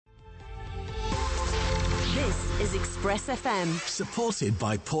is Express FM. Supported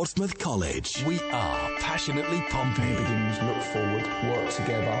by Portsmouth College. We are passionately Pompey. Begins look forward, work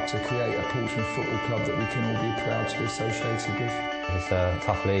together to create a Portsmouth football club that we can all be proud to be associated with. It's a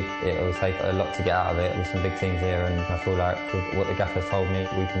tough league. It will take a lot to get out of it. There's some big teams here, and I feel like with what the gaffer's told me,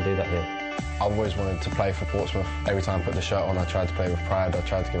 we can do that here. I've always wanted to play for Portsmouth. Every time I put the shirt on, I tried to play with pride. I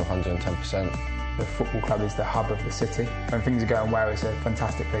tried to give 110%. The football club is the hub of the city. When things are going well, it's a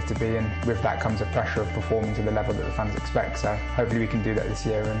fantastic place to be, and with that comes a pressure of performing to the level that the fans expect. So hopefully we can do that this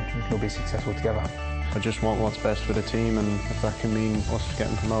year, and we can all be successful together. I just want what's best for the team, and if that can mean us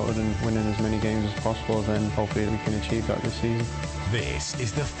getting promoted and winning as many games as possible, then hopefully we can achieve that this season. This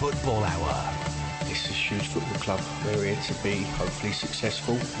is the Football Hour. It's a huge football club. We're here to be hopefully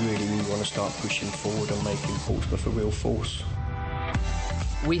successful. Really, we want to start pushing forward and making Portsmouth a real force.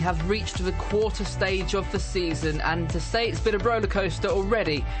 We have reached the quarter stage of the season, and to say it's been a rollercoaster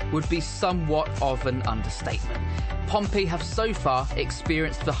already would be somewhat of an understatement. Pompey have so far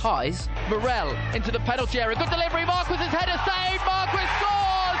experienced the highs. Morel into the penalty area. Good delivery. Marquis' header saved. Marquis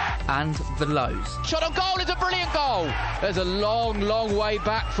scores! And the lows. Shot on goal is a brilliant goal. There's a long, long way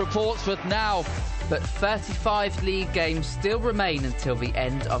back for Portsmouth now. But 35 league games still remain until the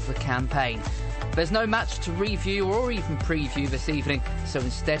end of the campaign. There's no match to review or even preview this evening, so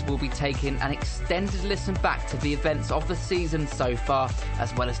instead we'll be taking an extended listen back to the events of the season so far,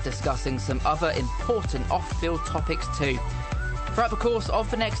 as well as discussing some other important off-field topics too. Throughout the course of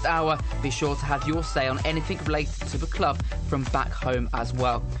the next hour, be sure to have your say on anything related to the club from back home as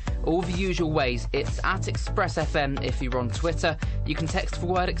well. All the usual ways. It's at Express FM if you're on Twitter. You can text the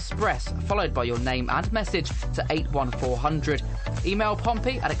word Express, followed by your name and message to 81400. Email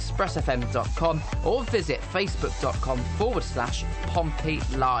Pompey at expressfm.com or visit facebook.com/Pompey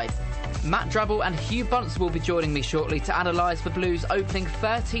Live. Matt Drabble and Hugh Bunce will be joining me shortly to analyse the Blues' opening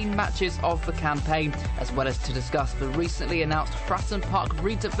 13 matches of the campaign, as well as to discuss the recently announced Fratton Park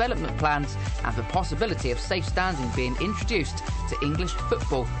redevelopment plans and the possibility of safe standing being introduced to English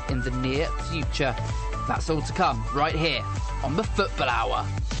football in the near future. That's all to come right here on the Football Hour.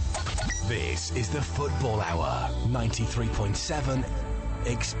 This is the Football Hour, 93.7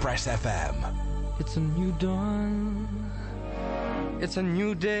 Express FM. It's a new dawn. It's a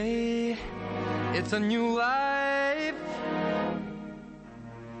new day, it's a new life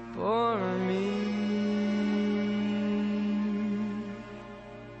for me,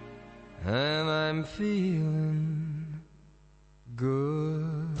 and I'm feeling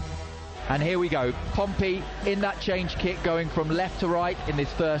good. And here we go, Pompey in that change kit going from left to right in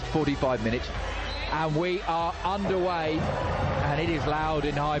this first 45 minutes. And we are underway, and it is loud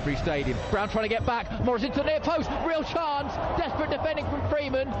in Highbury Stadium. Brown trying to get back, Morris into the near post, real chance, desperate defending from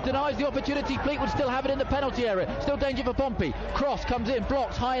Freeman, denies the opportunity. Fleetwood still have it in the penalty area, still danger for Pompey. Cross comes in,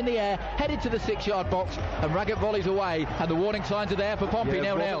 blocks high in the air, headed to the 6-yard box, and Raggett volleys away, and the warning signs are there for Pompey,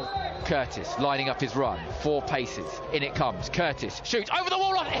 0-0. Curtis lining up his run, 4 paces, in it comes, Curtis shoots over the wall,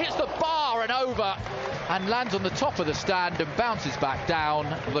 hits the bar and over, and lands on the top of the stand and bounces back down.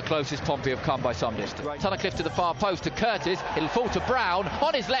 The closest Pompey have come by some distance. Tunnicliffe to the far post to Curtis, it'll fall to Brown,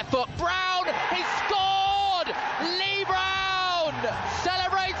 on his left foot, Brown, he scored! Lee Brown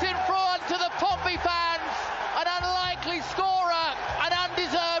celebrates in front to the Pompey fans, an unlikely scorer, an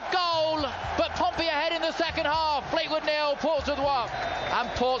undeserved goal, but Pompey ahead in the second half. Fleetwood 0, Portsmouth 1. And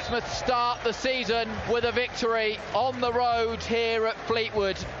Portsmouth start the season with a victory on the road here at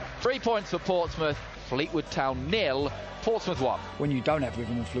Fleetwood. 3 points for Portsmouth, Fleetwood Town 0, Portsmouth 1. When you don't have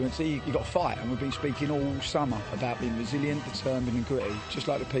rhythm and fluency, you've got to fight, and we've been speaking all summer about being resilient, determined and gritty, just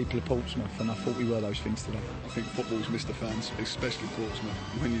like the people of Portsmouth, and I thought we were those things today. I think football's missed the fans, especially Portsmouth.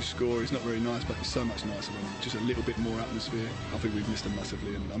 When you score, it's not very nice, but it's so much nicer when just a little bit more atmosphere. I think we've missed them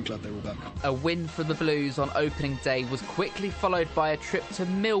massively, and I'm glad they're all back. A win for the Blues on opening day was quickly followed by a trip to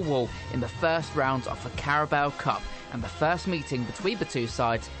Millwall in the first round of the Carabao Cup, and the first meeting between the two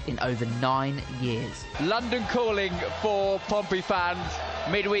sides in over 9 years. London calling for Pompey fans.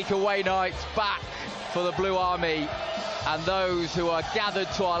 Midweek away nights back for the Blue Army. And those who are gathered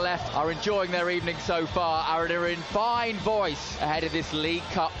to our left are enjoying their evening so far, are in fine voice ahead of this League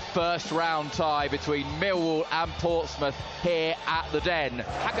Cup first round tie between Millwall and Portsmouth here at the Den.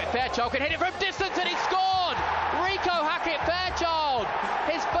 Hackett-Fairchild can hit it from distance and he scored! Rico Hackett-Fairchild,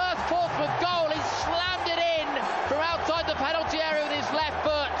 his first Portsmouth goal, he slammed it in from outside the penalty area with his left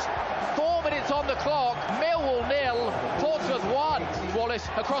foot. 4 minutes on the clock, Millwall 0, Portsmouth 1. Wallace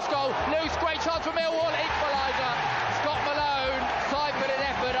across goal, loose, great chance for Millwall, equaliser. Scott Malone, side-footed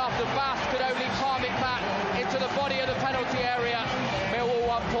effort after Bass could only palm it back into the body of the penalty area. Millwall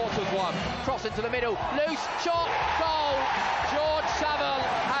 1, Portsmouth 1. Cross into the middle, loose, shot, goal. George Saville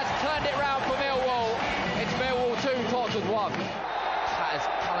has turned it round for Millwall. It's Millwall above as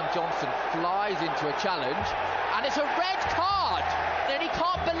Callum Johnson flies into a challenge, and it's a red card, and he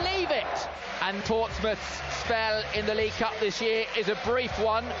can't believe it. And Portsmouth's spell in the League Cup this year is a brief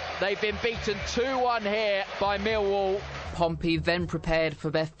one. They've been beaten 2-1 here by Millwall. Pompey then prepared for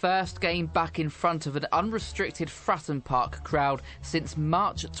their first game back in front of an unrestricted Fratton Park crowd since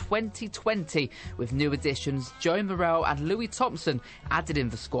March 2020, with new additions Joe Morrell and Louis Thompson added in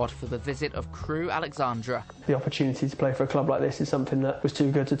the squad for the visit of Crewe Alexandra. The opportunity to play for a club like this is something that was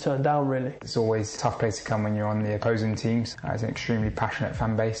too good to turn down, really. It's always a tough place to come when you're on the opposing teams. It's an extremely passionate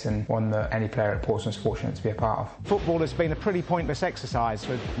fan base and one that any player at Portsmouth is fortunate to be a part of. Football has been a pretty pointless exercise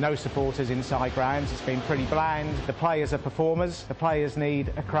with no supporters inside grounds. It's been pretty bland. The players are performers. The players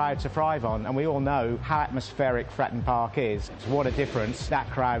need a crowd to thrive on, and we all know how atmospheric Fratton Park is. What a difference that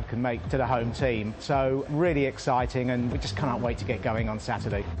crowd can make to the home team. So really exciting, and we just cannot wait to get going on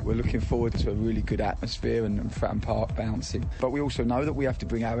Saturday. We're looking forward to a really good atmosphere and Fratton Park bouncing. But we also know that we have to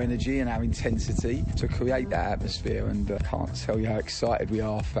bring our energy and our intensity to create that atmosphere, and I can't tell you how excited we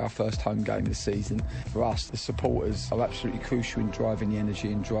are for our first home game this season. For us, the supporters are absolutely crucial in driving the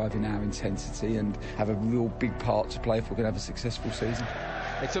energy and driving our intensity, and have a real big part to play if we're going to have a successful season.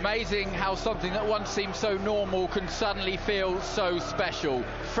 It's amazing how something that once seemed so normal can suddenly feel so special.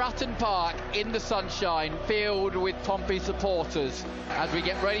 Fratton Park in the sunshine, filled with Pompey supporters. As we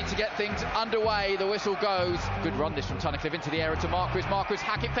get ready to get things underway, the whistle goes. Good run this from Tunnicliffe into the area to Marquis. Marquis,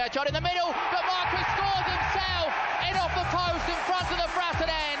 Hackett, Fairchild in the middle, but Marquis scores himself in off the post in front of the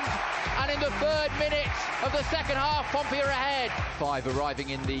Fratton end. And in the third minute of the second half, Pompey are ahead. 5 arriving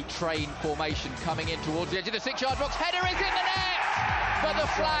in the train formation, coming in towards the edge of the 6-yard box. Header is in the net! But the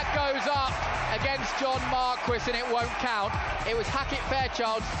flag goes up against John Marquis and it won't count. It was Hackett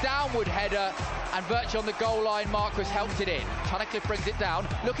Fairchild's downward header, and virtually on the goal line, Marquis helped it in. Tunnicliffe brings it down,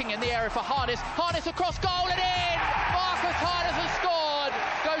 looking in the area for Harness. Harness across goal and in! Marcus Harness has scored!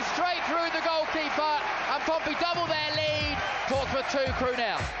 Goes straight through the goalkeeper, and Pompey double their lead. Portsmouth 2, Crewe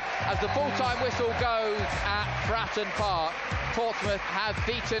 0. As the full-time whistle goes at Fratton Park, Portsmouth have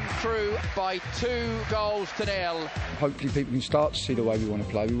beaten Crewe by 2-0. Hopefully people can start to see the way we want to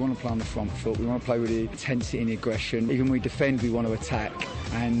play. We want to play on the front foot. We want to play with the intensity and aggression. Even when we defend, we want to attack.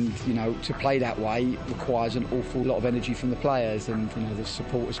 And, you know, to play that way requires an awful lot of energy from the players. And, you know, the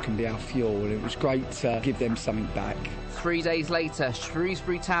supporters can be our fuel. And it was great to give them something back. 3 days later,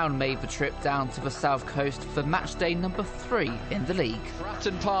 Shrewsbury Town made the trip down to the south coast for match day number 3 in the league.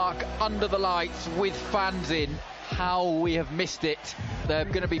 Fratton Park under the lights with fans in. How we have missed it. They're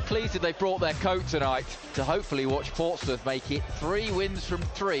going to be pleased that they brought their coat tonight to hopefully watch Portsmouth make it 3 wins from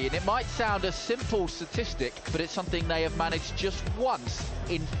 3. And it might sound a simple statistic, but it's something they have managed just once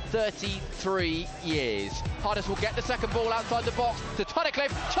in 33 years. Harness will get the second ball outside the box to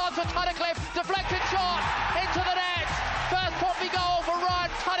Tunnicliffe. Chance for Tunnicliffe. Deflected shot into the net. First Pompey goal for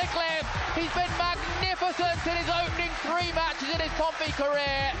Ryan Tunnicliffe. He's been magnificent in his opening 3 matches in his Pompey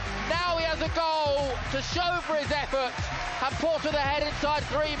career. Now he has a goal to show for his efforts, and Portsmouth ahead inside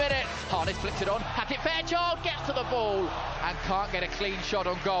 3 minutes. Harness flicks it on. Hackett Fairchild gets to the ball and can't get a clean shot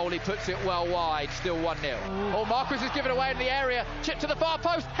on goal. He puts it well wide. Still 1-0. Oh, Marquis is given away in the area. Chip to the far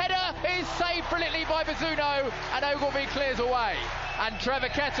post. Header is saved brilliantly by Bazzuno, and Ogilvie clears away. And Trevor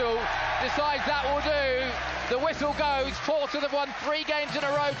Kettle decides that will do. The whistle goes. Portsmouth have won 3 games in a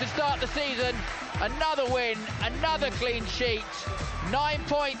row to start the season. Another win, another clean sheet. 9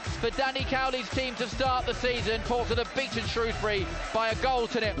 points for Danny Cowley's team to start the season. Portsmouth have beaten Shrewsbury by a goal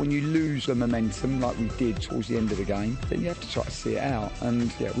to 0. When you lose the momentum like we did towards the end of the game, then you have to try to see it out.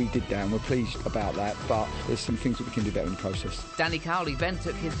 And yeah, we did that, and we're pleased about that. But there's some things that we can do better in the process. Danny Cowley then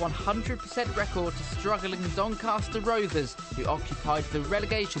took his 100% record to struggling Doncaster Rovers, who occupied the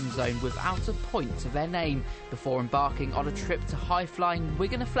relegation zone without a point to their name, before embarking on a trip to high-flying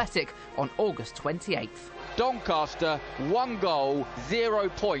Wigan Athletic on August 28th. Doncaster, 1 goal, 0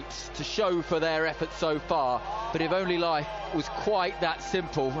 points to show for their efforts so far. But if only life was quite that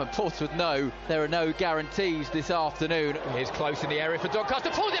simple, and Portsmouth know there are no guarantees this afternoon. Here's close in the area for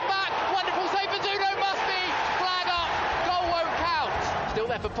Doncaster, pulls it back, wonderful save for Zuno, must be, flag up, goal won't count. Still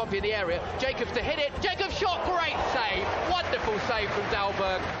there for Pompey in the area, Jacobs to hit it, Jacobs shot, great save, wonderful save from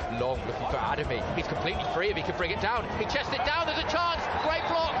Dalberg. Long looking for Adamy, he's completely free if he can bring it down, he chests it down, there's a chance, great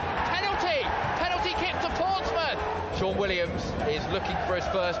block, penalty kick to Portsmouth. Sean Williams is looking for his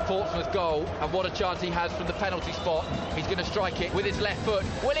first Portsmouth goal, and what a chance he has from the penalty spot. He's going to strike it with his left foot.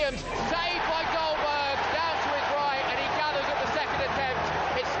 Williams saved by Goldberg, down to his right, and he gathers at the second attempt.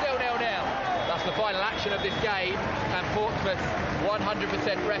 It's still 0-0. That's the final. final action of this game, and Portsmouth's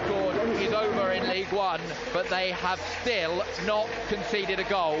 100% record is over in League One, but they have still not conceded a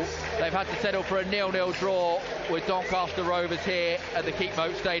goal. They've had to settle for a 0-0 draw with Doncaster Rovers here at the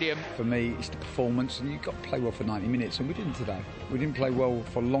Keepmoat Stadium. For me, it's the performance, and you've got to play well for 90 minutes, and we didn't today. We didn't play well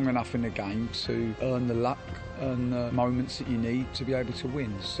for long enough in the game to earn the luck and the moments that you need to be able to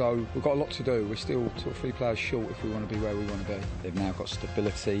win. So we've got a lot to do. We're still sort of 3 players short if we want to be where we want to be. They've now got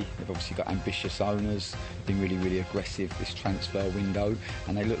stability. They've obviously got ambitious owners. Been really, really aggressive this transfer window,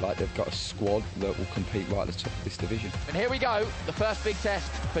 and they look like they've got a squad that will compete right at the top of this division. And here we go, the first big test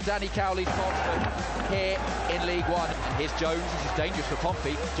for Danny Cowley's Portsmouth here in League One. And here's Jones. This is dangerous for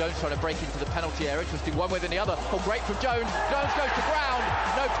Pompey. Jones trying to break into the penalty area, twisting one way than the other. Oh, great from Jones. Jones goes to ground.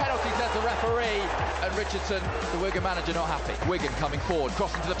 No penalty, says the referee. And Richardson, the Wigan manager, not happy. Wigan coming forward,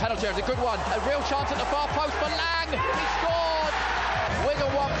 crossing to the penalty area. It's a good one. A real chance at the far post for Lang. He scored.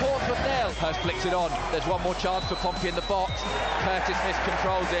 Wigan 1, Portsmouth 0. Hurst flicks it on. There's one more chance for Pompey in the box. Curtis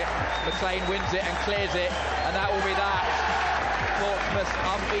miscontrols it. McLean wins it and clears it. And that will be that. Portsmouth's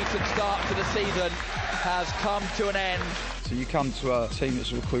unbeaten start to the season has come to an end. So you come to a team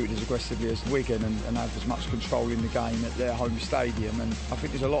that's recruited as aggressively as Wigan and have as much control in the game at their home stadium, and I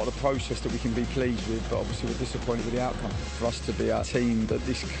think there's a lot of the process that we can be pleased with, but obviously we're disappointed with the outcome. For us to be a team that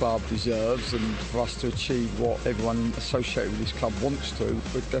this club deserves and for us to achieve what everyone associated with this club wants to,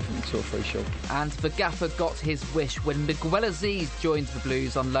 we're definitely 2 or 3 short. And the gaffer got his wish when Miguel Aziz joined the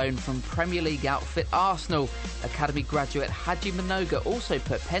Blues on loan from Premier League outfit Arsenal. Academy graduate Haji Minoga also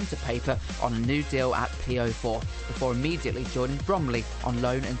put pen to paper on a new deal at PO4 before immediately joining Bromley on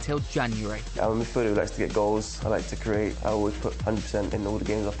loan until January. I'm a midfielder who likes to get goals. I like to create. I always put 100% in all the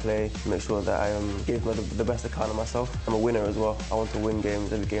games I play. Make sure that I give the best account of myself. I'm a winner as well. I want to win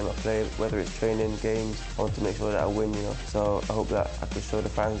games every game I play, whether it's training, games. I want to make sure that I win, you know. So I hope that I can show the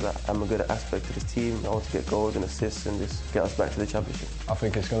fans that I'm a good aspect to this team. I want to get goals and assists and just get us back to the championship. I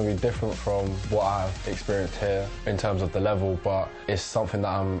think it's going to be different from what I've experienced here in terms of the level, but it's something that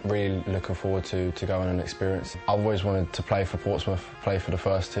I'm really looking forward to going and experience. I've always wanted to play for Portsmouth, play for the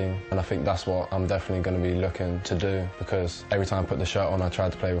first team, and I think that's what I'm definitely going to be looking to do, because every time I put the shirt on I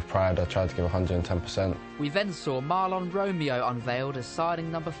tried to play with pride, I tried to give 110%. We then saw Marlon Romeo unveiled as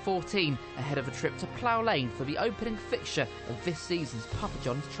signing number 14 ahead of a trip to Plough Lane for the opening fixture of this season's Papa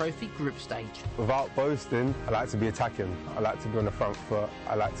John's Trophy group stage. Without boasting, I like to be attacking. I like to be on the front foot.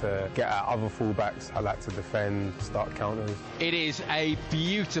 I like to get at other fullbacks. I like to defend, start counters. It is a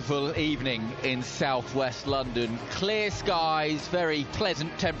beautiful evening in southwest London. Clear skies, very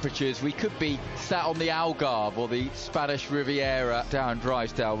pleasant temperatures. We could be sat on the Algarve or the Spanish Riviera down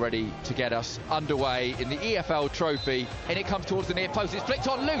Drysdale, ready to get us underway in the EFL Trophy. And it comes towards the near post. It's flicked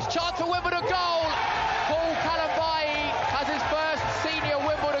on loose. Chance for Wimbledon goal. Paul Kalambayi has his first senior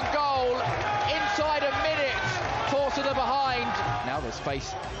Wimbledon goal inside a minute. Portsmouth are behind. Now there's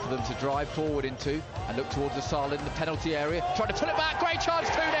space for them to drive forward into and look towards the Sal in the penalty area. Trying to pull it back. Great chance,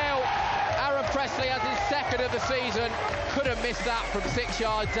 2-0. Aaron Pressley has his second of the season. Couldn't miss that from 6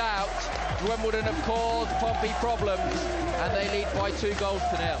 yards out. Wimbledon have caused Pompey problems and they lead by 2 goals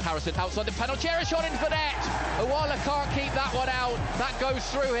to 0. Harrison outside the penalty area, shot into the net. Awala can't keep that one out. That goes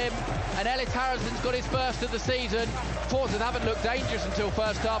through him and Ellis Harrison's got his first of the season. Portsmouth haven't looked dangerous until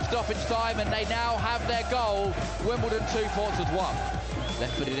first half stoppage time, and they now have their goal. Wimbledon 2, Portsmouth 1.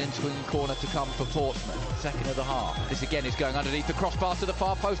 Left-footed in swing corner to come for Portsmouth, second of the half. This again is going underneath the crossbar to the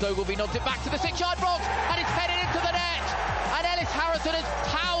far post. Ogilvie nods it back to the 6-yard box and it's headed into the net. And Ellis Harrison has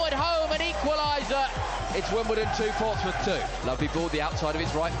powered home an equaliser. It's Wimbledon 2, Portsmouth 2. Lovely ball, the outside of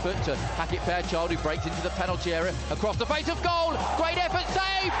his right foot to Hackett Fairchild, who breaks into the penalty area across the face of goal. Great effort,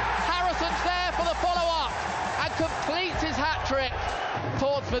 save. Harrison's there for the follow-up and completes his hat-trick.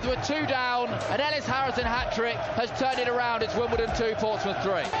 Portsmouth were 2 down, and Ellis Harrison hat-trick has turned it around. It's Wimbledon 2, Portsmouth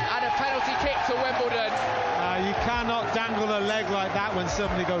 3. And a penalty kick to Wimbledon. You cannot dangle a leg like that when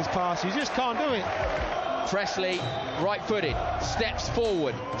somebody goes past. You just can't do it. Presley, right-footed, steps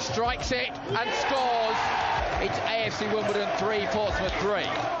forward, strikes it and scores. It's AFC Wimbledon 3, Portsmouth 3.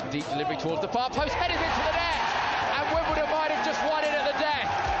 Deep delivery towards the far post, headed into the net, and Wimbledon might have just won it at the death.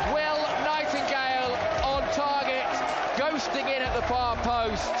 Will Nightingale on target, ghosting in at the far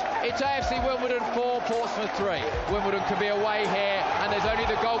post. It's AFC Wimbledon 4, Portsmouth 3. Wimbledon can be away here, and there's only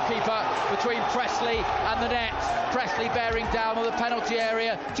the goalkeeper between Presley and the net. Presley bearing down on the penalty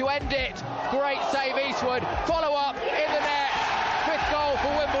area to end it. Great save, Eastwood. Follow up in the net. 5th goal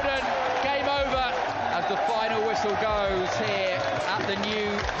for Wimbledon. Game over as the final whistle goes here at the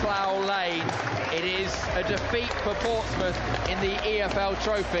new Plough Lane. It is a defeat for Portsmouth in the EFL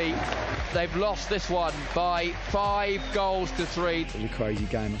Trophy. they've lost this one by 5 goals to 3. It was a crazy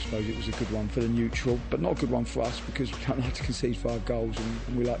game, I suppose. It was a good one for the neutral, but not a good one for us because we don't like to concede 5 goals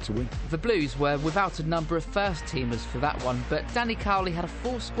and we like to win. The Blues were without a number of first-teamers for that one, but Danny Cowley had a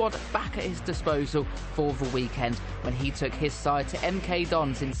full squad back at his disposal for the weekend when he took his side to MK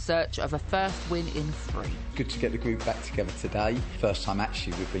Dons in search of a first win in 3. Good to get the group back together today. First time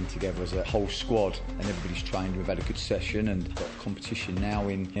actually we've been together as a whole squad and everybody's trained. We've had a good session and got competition now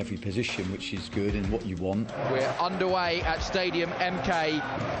in every position, which is good and what you want. We're underway at Stadium MK.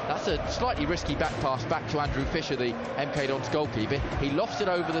 That's a slightly risky back pass back to Andrew Fisher, the MK Dons goalkeeper. He lofts it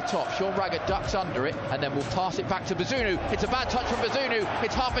over the top. Sean Raggett ducks under it and then will pass it back to Bazunu. It's a bad touch from Bazunu.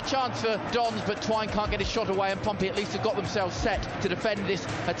 It's half a chance for Dons, but Twine can't get his shot away, and Pompey at least have got themselves set to defend this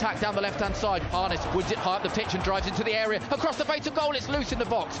attack down the left-hand side. Arness wins it high up the pitch and drives into the area. Across the face of goal, it's loose in the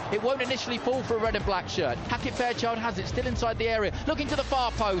box. It won't initially fall for a red and black shirt. Hackett Fairchild has it still inside the area, looking to the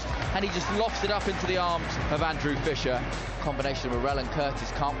far post, and he just lofts it up into the arms of Andrew Fisher. Combination of Morell and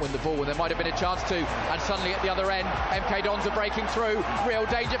Curtis can't win the ball when there might have been a chance to, and suddenly at the other end MK Dons are breaking through. Real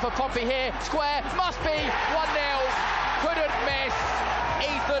danger for Pompey here. Square must be 1-0. Couldn't miss.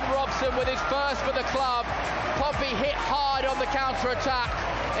 Ethan Robson with his first for the club. Pompey hit hard on the counter-attack.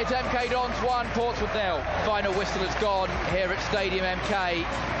 It's MK Dons 1, Portsmouth 0. Final whistle has gone here at Stadium MK,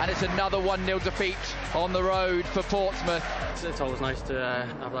 and it's another 1-0 defeat on the road for Portsmouth. It's always nice to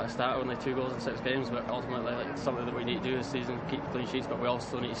have that start, only 2 goals in 6 games, but ultimately it's something that we need to do this season, keep clean sheets, but we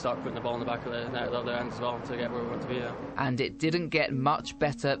also need to start putting the ball in the back of the net at the other end as well to get where we want to be at. And it didn't get much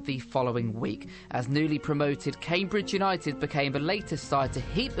better the following week, as newly promoted Cambridge United became the latest side to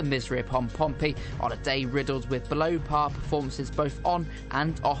heap the misery upon Pompey on a day riddled with below-par performances both on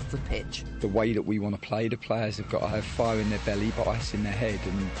and off the pitch. The way that we want to play, the players have got to have fire in their belly but ice in their head,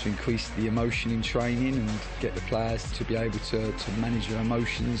 and to increase the emotion in training and get the players to be able to manage their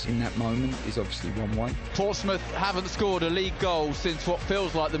emotions in that moment is obviously one way. Portsmouth haven't scored a league goal since what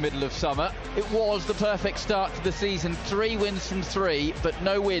feels like the middle of summer. It was the perfect start to the season, 3 wins from 3, but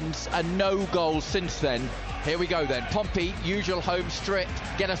no wins and no goals since then. Here we go then. Pompey, usual home strict,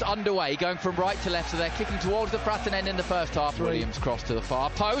 get us underway, going from right to left, so they're kicking towards the Fratton end in the first half. Williams cross to the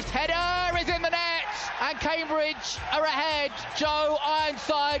far post. Header is in the net, and Cambridge are ahead. Joe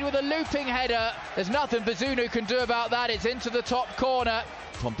Ironside with a looping header. There's nothing Bazunu can do about that. It's into the top corner.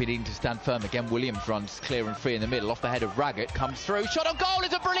 Pompey needing to stand firm again. Williams runs clear and free in the middle. Off the head of Raggett, comes through. Shot on goal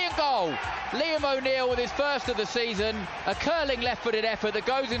is a brilliant goal. Liam O'Neill with his first of the season. A curling left-footed effort that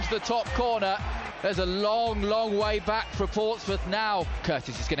goes into the top corner. There's a long, long way back for Portsmouth now.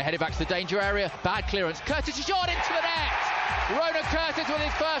 Curtis is going to head it back to the danger area. Bad clearance. Curtis is shot into the net. Ronan Curtis with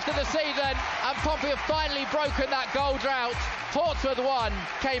his first of the season, and Pompey have finally broken that goal drought. Portsmouth 1,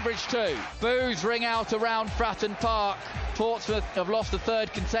 Cambridge 2. Boos ring out around Fratton Park. Portsmouth have lost the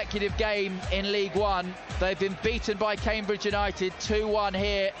 3rd consecutive game in League One. They've been beaten by Cambridge United 2-1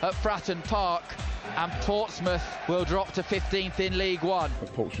 here at Fratton Park, and Portsmouth will drop to 15th in League One.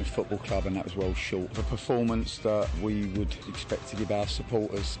 Portsmouth Football Club, and that was well short of a performance that we would expect to give our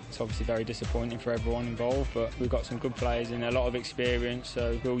supporters. It's obviously very disappointing for everyone involved, but we've got some good players and a lot of experience,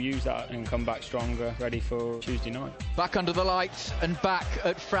 so we'll use that and come back stronger, ready for Tuesday night. Back under the lights and back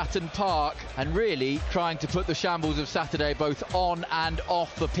at Fratton Park, and really trying to put the shambles of Saturday both on and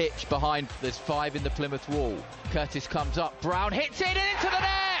off the pitch behind. There's 5 in the Plymouth wall. Curtis comes up, Brown hits it and into the net!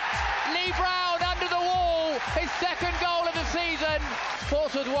 Lee Brown under the wall, his 2nd goal of the season.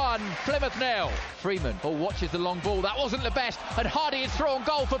 Portsmouth 1, Plymouth 0. Freeman watches the long ball. That wasn't the best, and Hardy is through on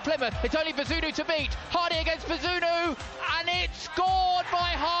goal for Plymouth. It's only Bazunu to beat. Hardy against Bazunu, and it's scored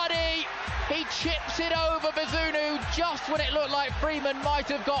by Hardy. He chips it over Bazunu just when it looked like Freeman might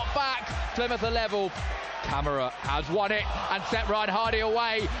have got back. Plymouth are level. Camera has won it and set Ryan Hardy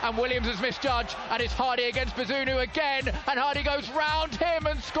away, and Williams has misjudged, and it's Hardy against Bazunu again, and Hardy goes round him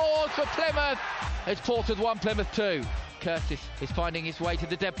and scores for Plymouth. It's Portsmouth 1, Plymouth 2. Curtis is finding his way to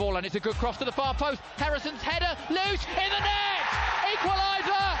the dead ball, and it's a good cross to the far post. Harrison's header loose in the net.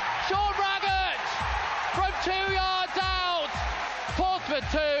 Equaliser, Sean Raggett from 2 yards out. Portsmouth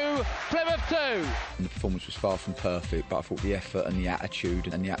 2, Plymouth 2. The performance was far from perfect, but I thought the effort and the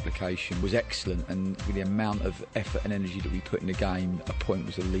attitude and the application was excellent, and with the amount of effort and energy that we put in the game, a point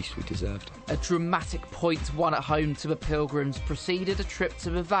was the least we deserved. A dramatic 0-1 at home to the Pilgrims preceded a trip to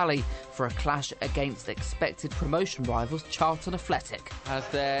the Valley for a clash against expected promotion rivals Charlton Athletic. As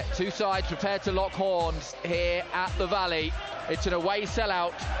their 2 sides prepare to lock horns here at the Valley, it's an away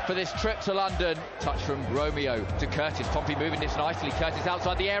sellout for this trip to London. Touch from Romeo to Curtis. Pompey moving this nicely. Curtis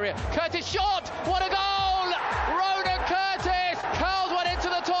outside the area. Curtis shot! What a goal! Ronan Curtis curls one into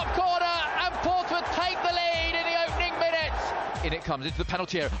the top corner, and Portsmouth take the lead in the opening minutes. In it comes into the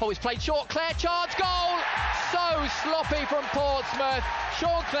penalty area. Oh, it's played short. Clare chance, goal! So sloppy from Portsmouth.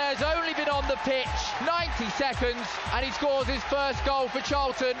 Sean Clare's only been on the pitch 90 seconds and he scores his first goal for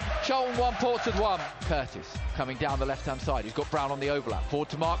Charlton. Charlton 1, Portsmouth 1. Curtis coming down the left-hand side. He's got Brown on the overlap. Forward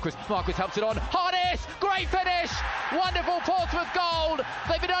to Marquis. Marquis helps it on. Harness! Great finish! Wonderful Portsmouth goal!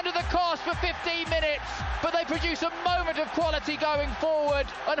 They've been under the cost for 15 minutes, but they produce a moment of quality going forward,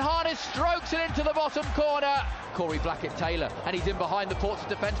 and Harness strokes it into the bottom corner. Corey Blackett-Taylor, and he's in behind the Portsmouth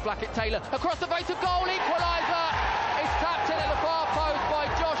defence. Blackett-Taylor across the face of goal, equaliser! It's tapped in at the far post by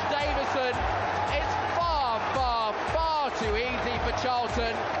Josh Davison. It's far too easy for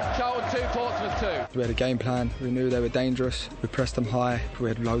Charlton. Charlton 2, Portsmouth 2. We had a game plan. We knew they were dangerous. We pressed them high. We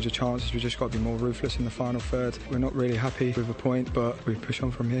had loads of chances. We just got to be more ruthless in the final third. We're not really happy with a point, but we push on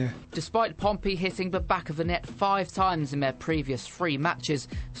from here. Despite Pompey hitting the back of the net 5 times in their previous 3 matches,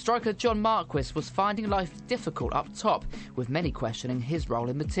 striker John Marquis was finding life difficult up top, with many questioning his role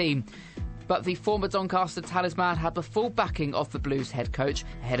in the team. But the former Doncaster talisman had the full backing of the Blues head coach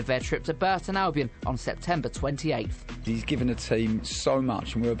ahead of their trip to Burton Albion on September 28th. He's given the team so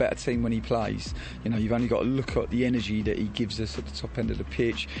much, and we're a better team when he plays. You know, you've only got to look at the energy that he gives us at the top end of the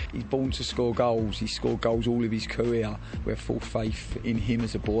pitch. He's born to score goals. He's scored goals all of his career. We have full faith in him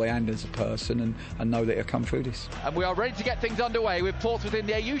as a boy and as a person, and know that he'll come through this. And we are ready to get things underway with Portsmouth in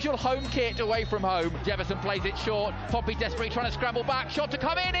their usual home kit away from home. Jefferson plays it short. Pompey desperately trying to scramble back. Shot to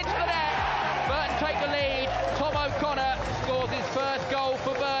come in into the net. Burton take the lead. Tom O'Connor scores his first goal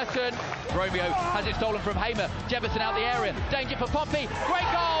for Burton. Romeo has it stolen from Hamer. Jefferson out the area. Danger for Pompey. Great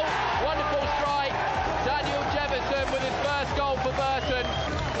goal. Wonderful strike. Daniel Jefferson with his first goal for Burton.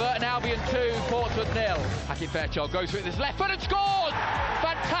 Burton Albion 2, Portsmouth 0. Hackett-Fairchild goes for it with his left foot and scores!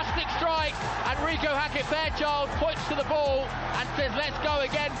 Fantastic strike. And Rico Hackett-Fairchild points to the ball and says, let's go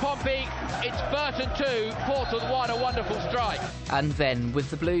again, Pompey. It's Burton 2, Portsmouth 1. A wonderful strike. And then,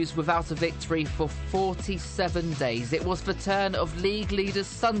 with the Blues without a victory for 47 days, it was the turn of league leaders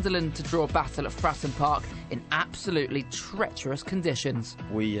Sunderland to draw battle at Fratton Park in absolutely treacherous conditions.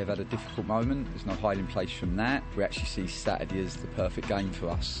 We have had a difficult moment. There's no hiding place from that. We actually see Saturday as the perfect game for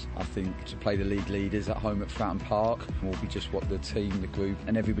us. I think to play the league leaders at home at Fratton Park will be just what the team, the group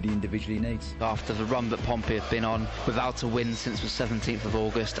and everybody individually needs. After the run that Pompey have been on without a win since the 17th of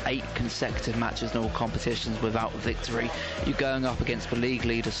August, 8 consecutive matches in all competitions without victory, you're going up against the league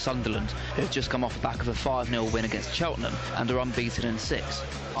leaders Sunderland, who have just come off the back of a 5-0 win against Cheltenham and are unbeaten in 6.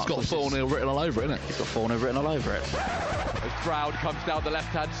 It's got 4-0 written all over it, isn't it? It's got 4-0 written all over it. As Brown comes down the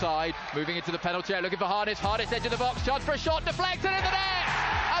left-hand side, moving into the penalty area, looking for Harness. Harness edge of the box, chance for a shot, deflected in the net!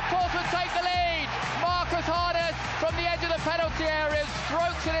 And Portsmouth take the lead! Marcus Harness from the edge of the penalty area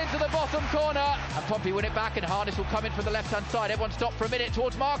strokes it into the bottom corner. And Pompey win it back, and Harness will come in from the left-hand side. Everyone stop for a minute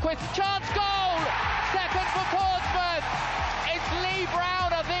towards Marquis. Chance, goal! Second for Portsmouth! It's Lee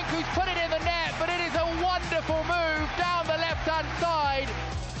Brown, I think, who's put it in the net, but it is a wonderful move down the left-hand side.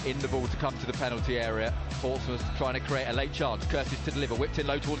 In the ball to come to the penalty area. Portsmouth trying to create a late chance. Curtis to deliver, whipped in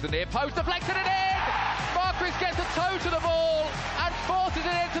low towards the near post, deflected it in! Marquis gets a toe to the ball and forces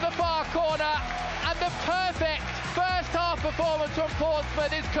it into the far corner. And the perfect first half performance from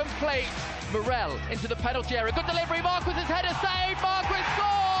Portsmouth is complete. Morel into the penalty area. Good delivery. Marquis' header saved. Marquis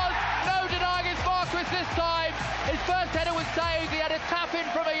scores! No denying it's Marquis this time. His first header was saved. He had a tap in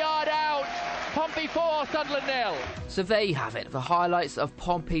from a yard out. Pompey 4, Sunderland 0. So there you have it, the highlights of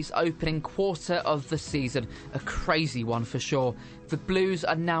Pompey's opening quarter of the season. A crazy one for sure. The Blues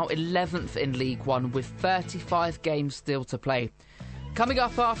are now 11th in League One with 35 games still to play. Coming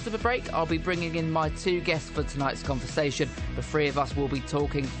up after the break, I'll be bringing in my 2 guests for tonight's conversation. The 3 of us will be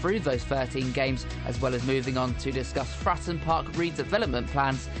talking through those 13 games, as well as moving on to discuss Fratton Park redevelopment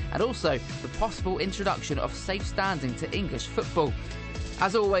plans and also the possible introduction of safe standing to English football.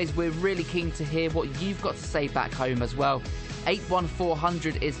 As always, we're really keen to hear what you've got to say back home as well.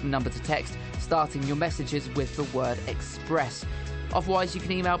 81400 is the number to text, starting your messages with the word Express. Otherwise, you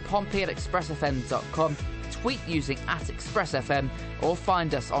can email pompey@expressfm.com, tweet using @expressfm, or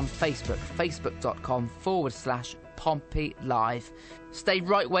find us on Facebook, facebook.com/Pompey Live. Stay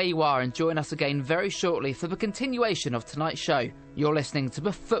right where you are and join us again very shortly for the continuation of tonight's show. You're listening to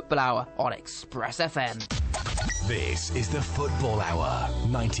the Football Hour on Express FM. This is the Football Hour,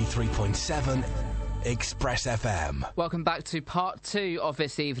 93.7 Express FM. Welcome back to part 2 of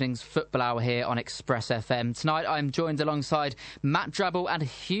this evening's Football Hour here on Express FM. Tonight I'm joined alongside Matt Drabble and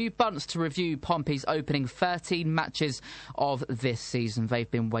Hugh Bunce to review Pompey's opening 13 matches of this season. They've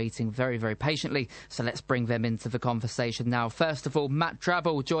been waiting very, very patiently, so let's bring them into the conversation now. First of all, Matt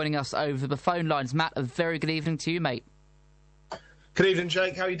Drabble joining us over the phone lines. Matt, a very good evening to you, mate. Good evening,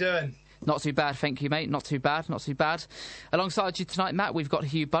 Jake. How are you doing? Not too bad, thank you, mate. Not too bad, not too bad. Alongside you tonight, Matt, we've got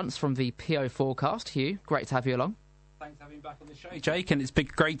Hugh Bunce from the PO Forecast. Hugh, great to have you along. Thanks for having me back on the show, Jake, and it's been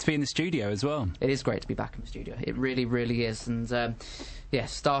great to be in the studio as well. It is great to be back in the studio. It really, really is. And,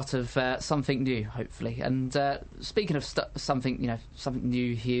 start of something new, hopefully. And speaking of something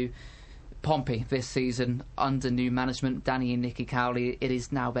new, Hugh, Pompey this season, under new management, Danny and Nicky Cowley, it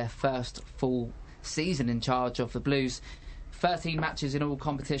is now their first full season in charge of the Blues. 13 matches in all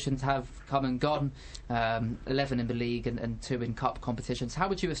competitions have come and gone, 11 in the league and 2 in cup competitions. How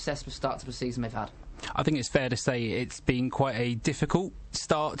would you assess the start to the season they've had? I think it's fair to say it's been quite a difficult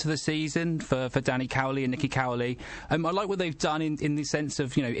start to the season for Danny Cowley and Nicky Cowley. I like what they've done in the sense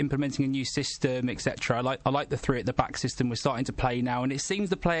of implementing a new system, etc. I like the 3 at the back system we're starting to play now, and it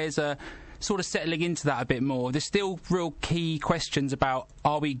seems the players are sort of settling into that a bit more. There's still real key questions about,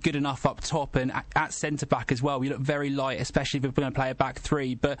 are we good enough up top and at centre back as well? We look very light, especially if we're going to play a back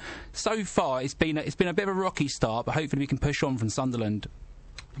 3. But so far it's been a bit of a rocky start, but hopefully we can push on from Sunderland.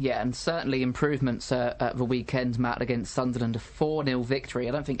 Yeah, and certainly improvements at the weekend, Matt, against Sunderland, a 4-0 victory.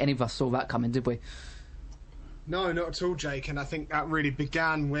 I don't think any of us saw that coming, did we? No, not at all, Jake, and I think that really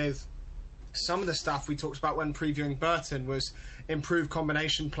began with some of the stuff we talked about when previewing Burton, was improved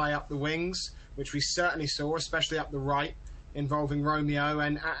combination play up the wings, which we certainly saw, especially up the right, involving Romeo,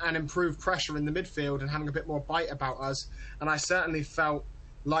 and improved pressure in the midfield and having a bit more bite about us. And I certainly felt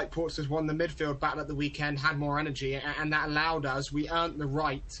like Portsmouth won the midfield battle at the weekend, had more energy, and that allowed us, we earned the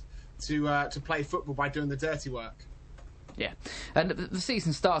right to play football by doing the dirty work. Yeah, and the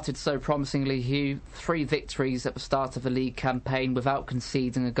season started so promisingly, Hugh. 3 victories at the start of the league campaign without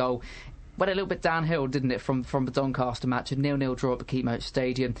conceding a goal. Went a little bit downhill, didn't it, from the Doncaster match? A 0-0 draw at the Keepmoat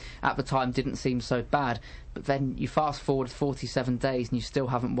Stadium at the time didn't seem so bad, but then you fast forward 47 days and you still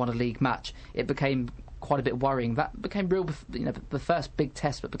haven't won a league match. It became quite a bit worrying. That became the first big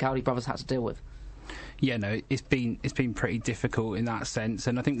test that the Cowley brothers had to deal with. Yeah, no, it's been pretty difficult in that sense,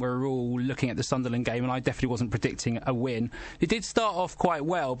 and I think we're all looking at the Sunderland game, and I definitely wasn't predicting a win. It did start off quite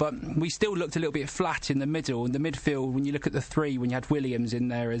well, but we still looked a little bit flat in the middle. In the midfield, when you look at the 3, when you had Williams in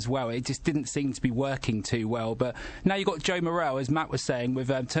there as well, it just didn't seem to be working too well. But now you've got Joe Morrell, as Matt was saying, with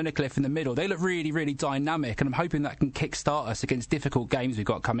Tunnicliffe in the middle. They look really, really dynamic, and I'm hoping that can kick-start us against difficult games we've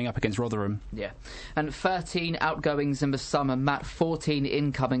got coming up against Rotherham. Yeah, and 13 outgoings in the summer, Matt, 14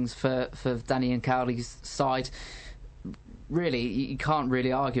 incomings for Danny and Cowley's side. Really, you can't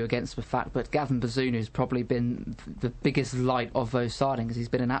really argue against the fact, but Gavin Bazunu has probably been the biggest light of those signings. He's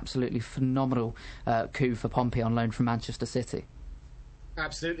been an absolutely phenomenal coup for Pompey on loan from Manchester City.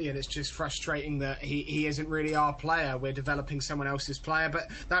 Absolutely, and it's just frustrating that he isn't really our player. We're developing someone else's player,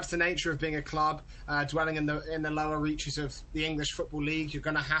 but that's the nature of being a club dwelling in the lower reaches of the English Football League. You're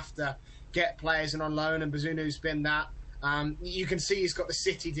going to have to get players in on loan, and Bazunu's been that. You can see he's got the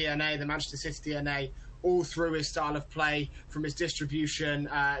City DNA, the Manchester City DNA, all through his style of play, from his distribution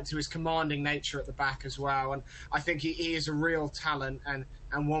to his commanding nature at the back as well. And I think he is a real talent, and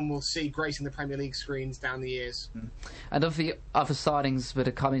one we'll see gracing the Premier League screens down the years. And of the other signings that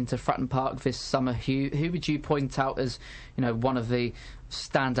have come into Fratton Park this summer, Hugh, who would you point out as one of the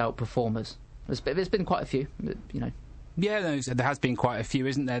standout performers? There's been quite a few, Yeah, there has been quite a few,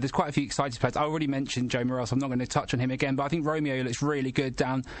 isn't there? There's quite a few exciting players. I already mentioned Joe Morrell, so I'm not going to touch on him again, but I think Romeo looks really good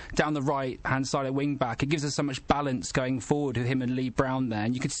down the right-hand side of wing-back. It gives us so much balance going forward with him and Lee Brown there,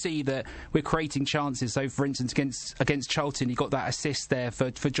 and you could see that we're creating chances. So, for instance, against Charlton, he got that assist there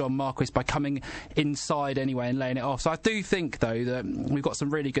for John Marquis by coming inside anyway and laying it off. So I do think, though, that we've got some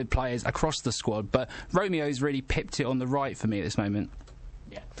really good players across the squad, but Romeo's really pipped it on the right for me at this moment.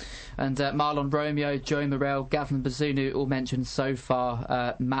 Yeah. And Marlon Romeo, Joe Morrell, Gavin Bazunu all mentioned so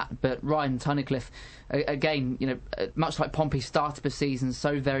far, Matt, but Ryan Tunnicliffe, again, much like Pompey started the season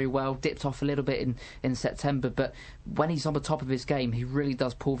so very well, dipped off a little bit in September, but when he's on the top of his game, he really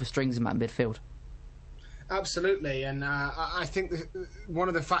does pull the strings in that midfield. Absolutely, and I think one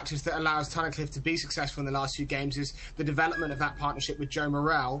of the factors that allows Tunnicliffe to be successful in the last few games is the development of that partnership with Joe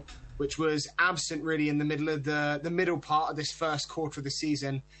Morrell, which was absent really in the middle of the middle part of this first quarter of the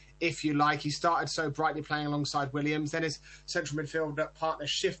season, if you like. He started so brightly playing alongside Williams, then his central midfield partner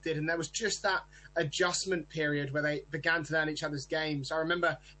shifted, and there was just that adjustment period where they began to learn each other's games. I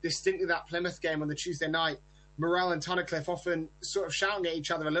remember distinctly that Plymouth game on the Tuesday night, Morrell and Tunnicliffe often sort of shouting at each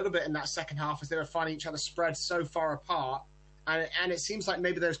other a little bit in that second half as they were finding each other spread so far apart, and it seems like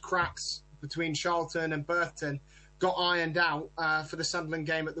maybe those cracks between Charlton and Burton got ironed out for the Sunderland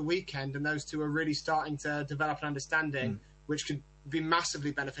game at the weekend, and those two are really starting to develop an understanding which could be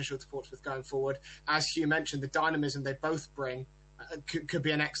massively beneficial to Portsmouth going forward. As Hugh mentioned, the dynamism they both bring could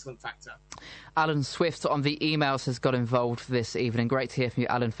be an excellent factor. Alan Swift on the emails has got involved this evening. Great to hear from you,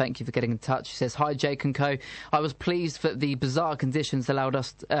 Alan. Thank you for getting in touch. He says, "Hi, Jake and co. I was pleased that the bizarre conditions allowed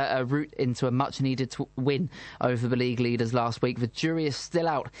us a route into a much-needed win over the league leaders last week. The jury is still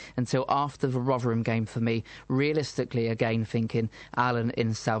out until after the Rotherham game for me. Realistically, again, thinking Alan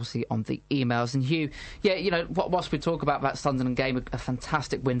in Southsea on the emails." And Hugh, whilst we talk about that Sunderland game, a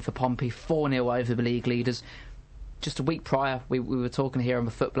fantastic win for Pompey, 4-0 over the league leaders. Just a week prior, we were talking here on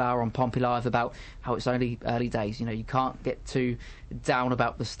the Football Hour on Pompey Live about how it's only early days. You can't get too down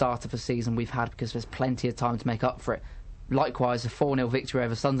about the start of the season we've had because there's plenty of time to make up for it. Likewise, a 4-0 victory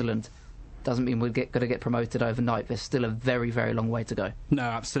over Sunderland doesn't mean we're going to get promoted overnight. There's still a very, very long way to go. No,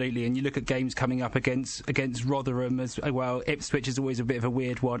 absolutely. And you look at games coming up against Rotherham as well. Ipswich is always a bit of a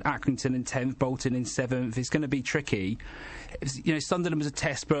weird one. Accrington in 10th, Bolton in 7th. It's going to be tricky. Sunderland was a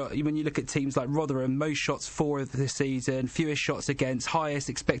test, but when you look at teams like Rotherham, most shots for this season, fewest shots against, highest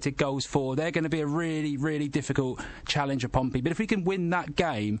expected goals for, they're going to be a really, really difficult challenge for Pompey. But if we can win that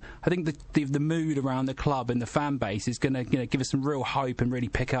game, I think the mood around the club and the fan base is going to give us some real hope and really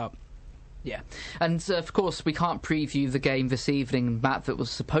pick up. Yeah, and of course we can't preview the game this evening, Matt, that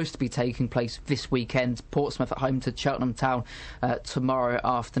was supposed to be taking place this weekend. Portsmouth at home to Cheltenham Town tomorrow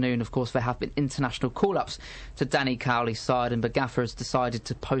afternoon. Of course, there have been international call-ups to Danny Cowley's side, and the gaffer has decided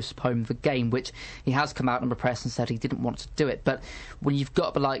to postpone the game, which he has come out in the press and said he didn't want to do it. But when you've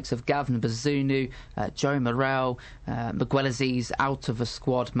got the likes of Gavin Bazunu, Joe Morrell, Miguel Aziz out of the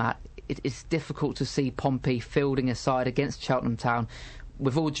squad, Matt, it's difficult to see Pompey fielding a side against Cheltenham Town.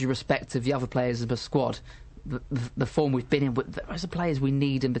 With all due respect to the other players of the squad, the form we've been in, those are players we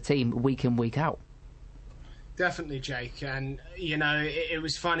need in the team week in, week out. Definitely, Jake. And, it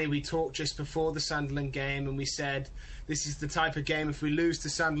was funny. We talked just before the Sunderland game and we said, this is the type of game, if we lose to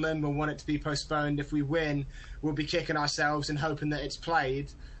Sunderland, we'll want it to be postponed. If we win, we'll be kicking ourselves and hoping that it's played.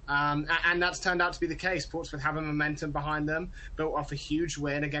 And that's turned out to be the case. Portsmouth have a momentum behind them, built off a huge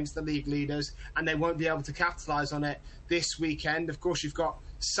win against the league leaders, and they won't be able to capitalise on it this weekend. Of course, you've got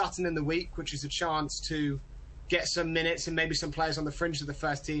Sutton in the week, which is a chance to get some minutes and maybe some players on the fringe of the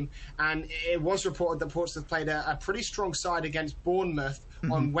first team. And it was reported that Portsmouth played a pretty strong side against Bournemouth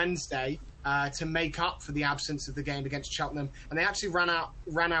on Wednesday to make up for the absence of the game against Cheltenham. And they actually ran out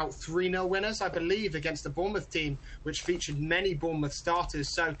 3-0 winners, I believe, against the Bournemouth team, which featured many Bournemouth starters.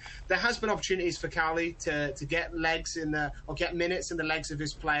 So there has been opportunities for Cowley to get legs or get minutes in the legs of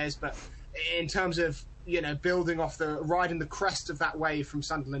his players. But in terms of building off riding the crest of that wave from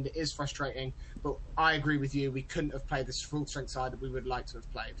Sunderland, it is frustrating. But I agree with you, we couldn't have played this full strength side that we would like to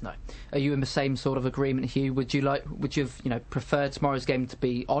have played. No. Are you in the same sort of agreement, Hugh? Would you have preferred tomorrow's game to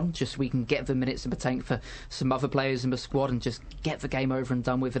be on, just so we can get the minutes in the tank for some other players in the squad and just get the game over and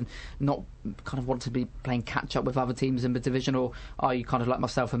done with, and not kind of want to be playing catch up with other teams in the division? Or are you kind of like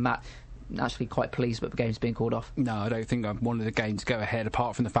myself and Matt, actually quite pleased that the game's being called off? No, I don't think I wanted the game to go ahead,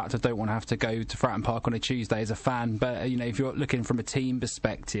 apart from the fact I don't want to have to go to Fratton Park on a Tuesday as a fan. But if you're looking from a team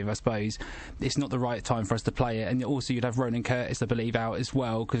perspective, I suppose it's not the right time for us to play it. And also you'd have Ronan Curtis, I believe, out as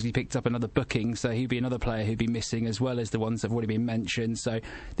well, because he picked up another booking, so he'd be another player who'd be missing, as well as the ones that have already been mentioned. So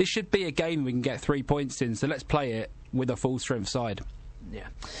this should be a game we can get 3 points in, so let's play it with a full strength side. Yeah.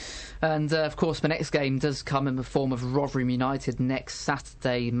 And, of course, the next game does come in the form of Rotherham United next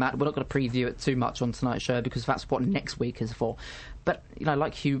Saturday. Matt, we're not going to preview it too much on tonight's show because that's what next week is for. But,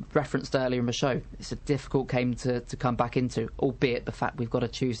 like Hugh referenced earlier in the show, it's a difficult game to come back into, albeit the fact we've got a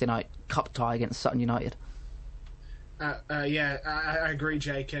Tuesday night cup tie against Sutton United. Yeah, I agree,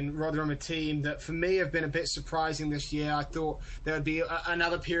 Jake. And Rotherham, a team that for me have been a bit surprising this year. I thought there would be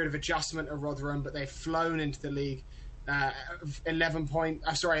another period of adjustment at Rotherham, but they've flown into the league. 11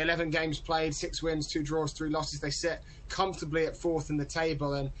 games played, 6 wins, 2 draws, 3 losses. They sit comfortably at 4th in the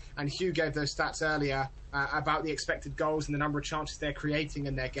table, and Hugh gave those stats earlier about the expected goals and the number of chances they're creating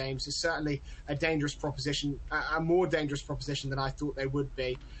in their games. Is certainly a dangerous proposition, a more dangerous proposition than I thought they would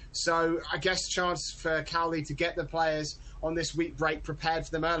be. So I guess chance for Cowley to get the players on this week break prepared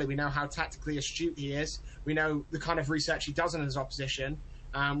for them early. We know how tactically astute he is. We know the kind of research he does on his opposition.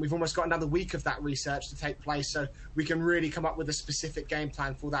 We've almost got another week of that research to take place, so we can really come up with a specific game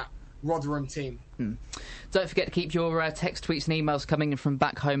plan for that Rotherham team. Don't forget to keep your text, tweets and emails coming in from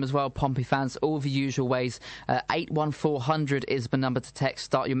back home as well, Pompey fans, all the usual ways. 81400 is the number to text.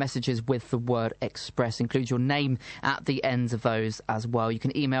 Start your messages with the word Express. Include your name at the end of those as well. You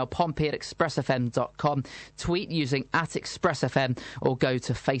can email pompey@expressfm.com, tweet using @expressfm, or go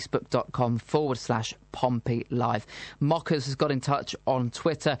to facebook.com/Pompey Live. Mockers has got in touch on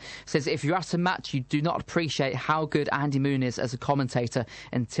Twitter, says, if you're at a match, you do not appreciate how good Andy Moon is as a commentator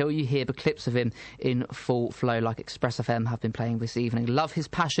until you hear the clips of him in full flow like Express FM have been playing this evening. Love his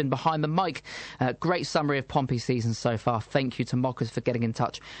passion behind the mic. Great summary of Pompey's season so far. Thank you to Mockers for getting in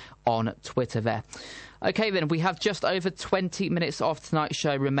touch on Twitter there. OK, then, we have just over 20 minutes of tonight's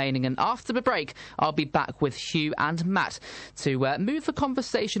show remaining, and after the break, I'll be back with Hugh and Matt to move the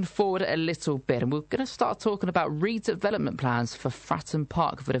conversation forward a little bit, and we're going to start talking about redevelopment plans for Fratton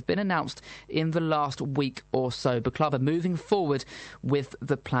Park that have been announced in the last week or so. The club are moving forward with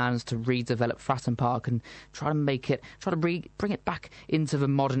the plans to redevelop Fratton Park and try to bring it back into the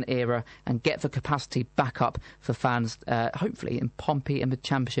modern era and get the capacity back up for fans, hopefully in Pompey and the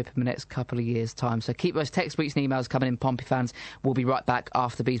Championship in the next couple of years' time. So keep those text, tweets and emails coming in, Pompey fans. We'll be right back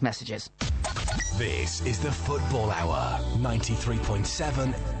after these messages. This is the Football Hour,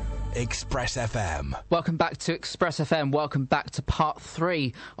 93.7 Express FM. Welcome back to Express FM. Welcome back to part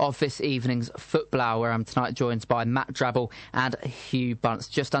 3 of this evening's Football Hour, where I'm tonight joined by Matt Drabble and Hugh Bunce.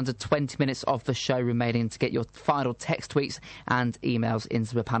 Just under 20 minutes of the show remaining to get your final text, tweets and emails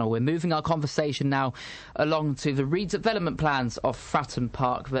into the panel. We're moving our conversation now along to the redevelopment plans of Fratton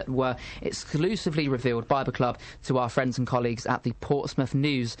Park that were exclusively revealed by the club to our friends and colleagues at the Portsmouth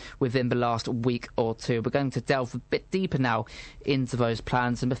News within the last week or two. We're going to delve a bit deeper now into those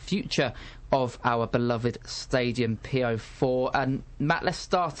plans and the future of our beloved stadium, PO4. And Matt, let's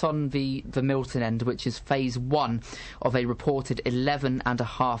start on the Milton end, which is phase 1 of a reported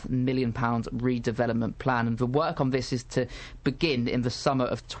 £11.5 million redevelopment plan, and the work on this is to begin in the summer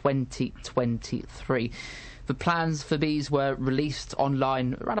of 2023. The plans for these were released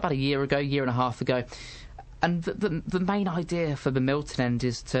online around about a year and a half ago. And the main idea for the Milton end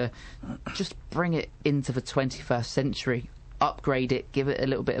is to just bring it into the 21st century, upgrade it, give it a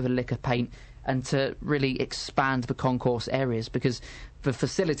little bit of a lick of paint, and to really expand the concourse areas, because the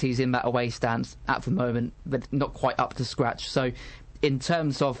facilities in that away stand at the moment, they're not quite up to scratch. So in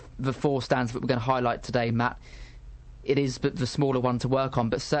terms of the 4 stands that we're going to highlight today, Matt, it is the smaller one to work on,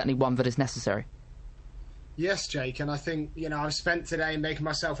 but certainly one that is necessary. Yes, Jake, and I think, I've spent today making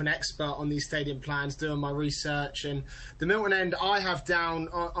myself an expert on these stadium plans, doing my research, and the Milton end I have down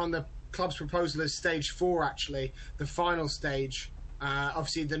on the club's proposal as stage 4, actually, the final stage.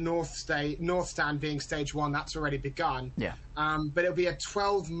 Obviously, the north stand being stage 1, that's already begun. Yeah. But it'll be a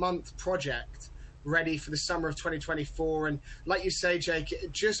 12-month project ready for the summer of 2024. And like you say, Jake,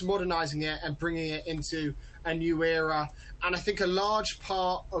 just modernising it and bringing it into a new era. And I think a large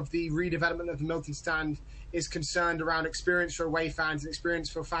part of the redevelopment of the Milton stand is concerned around experience for away fans and experience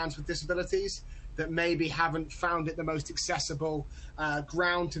for fans with disabilities that maybe haven't found it the most accessible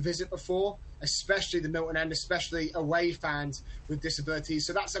ground to visit before, especially the Milton end, especially away fans with disabilities.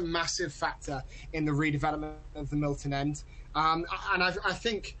 So that's a massive factor in the redevelopment of the Milton end. And I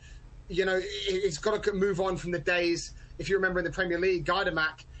think, it's got to move on from the days, if you remember in the Premier League,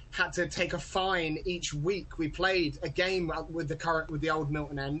 Guidermack had to take a fine each week we played a game with the old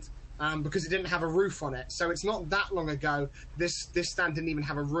Milton end. Because it didn't have a roof on it. So it's not that long ago this stand didn't even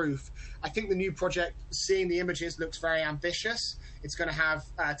have a roof. I think the new project, seeing the images, looks very ambitious. It's going to have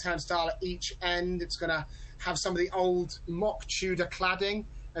turnstile at each end. It's going to have some of the old mock Tudor cladding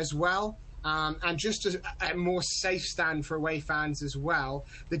as well. And just a more safe stand for away fans as well.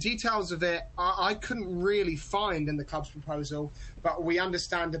 The details of it I couldn't really find in the club's proposal, but we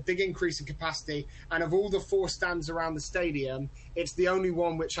understand a big increase in capacity, and of all the 4 stands around the stadium, it's the only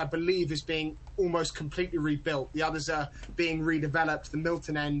one which I believe is being almost completely rebuilt. The others are being redeveloped. The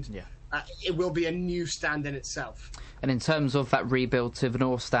Milton end, it will be a new stand in itself. And in terms of that rebuild to the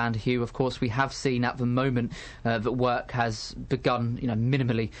North Stand, Hugh, of course, we have seen at the moment that work has begun,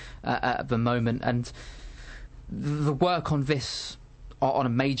 minimally at the moment. And the work on this on a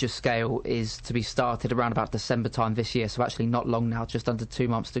major scale is to be started around about December time this year. So actually not long now, just under 2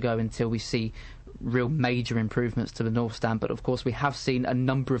 months to go until we see real major improvements to the North Stand. But of course we have seen a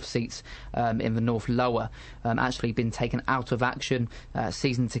number of seats in the North Lower actually been taken out of action.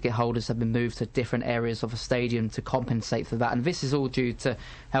 Season ticket holders have been moved to different areas of the stadium to compensate for that, and this is all due to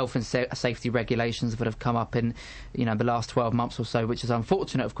health and safety regulations that have come up in the last 12 months or so, which is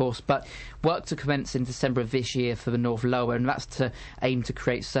unfortunate of course. But work to commence in December of this year for the North Lower, and that's to aim to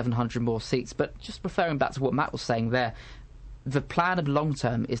create 700 more seats. But just referring back to what Matt was saying there, the plan of long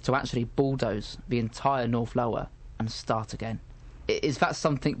term is to actually bulldoze the entire North Lower and start again. Is that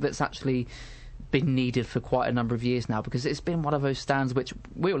something that's actually been needed for quite a number of years now? Because it's been one of those stands which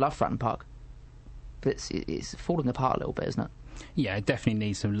we all love Fratton Park, but it's falling apart a little bit, isn't it? Yeah, it definitely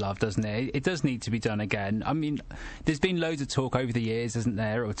needs some love, doesn't it? It does need to be done again. I mean, there's been loads of talk over the years, isn't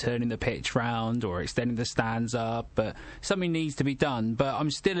there, or turning the pitch round or extending the stands up, but something needs to be done. But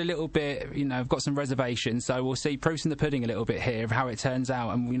I'm still a little bit, I've got some reservations, so we'll see proofs in the pudding a little bit here of how it turns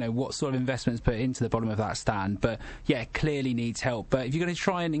out and, what sort of investments put into the bottom of that stand. But, yeah, clearly needs help. But if you're going to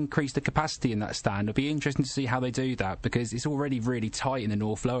try and increase the capacity in that stand, it'll be interesting to see how they do that, because it's already really tight in the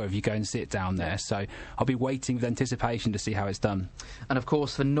North Lower if you go and sit down there. So I'll be waiting with anticipation to see how it's done. And of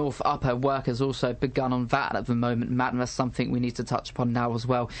course, the North Upper work has also begun on that at the moment, Matt, and that's something we need to touch upon now as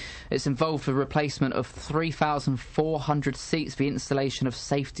well. It's involved the replacement of 3,400 seats, the installation of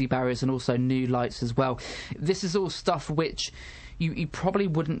safety barriers, and also new lights as well. This is all stuff which you probably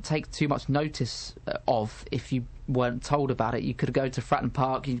wouldn't take too much notice of if you weren't told about it. You could go to Fratton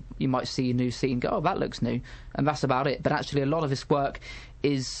Park, you might see a new seat and go, oh, that looks new, and that's about it. But actually, a lot of this work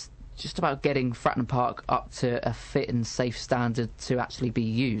is just about getting Fratton Park up to a fit and safe standard to actually be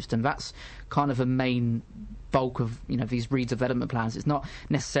used, and that's kind of a main bulk of these redevelopment plans. It's not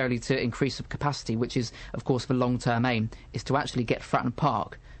necessarily to increase the capacity, which is of course the long-term aim, is to actually get Fratton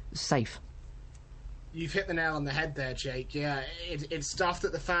Park safe. You've hit the nail on the head there, Jake. Yeah, it's stuff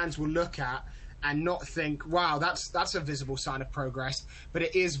that the fans will look at and not think, wow, that's a visible sign of progress, but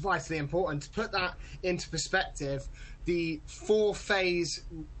it is vitally important. To put that into perspective, the 4-phase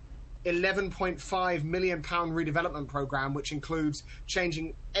 £11.5 million redevelopment programme, which includes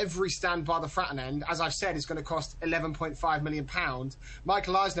changing every stand by the Fratton end, as I've said, is going to cost £11.5 million.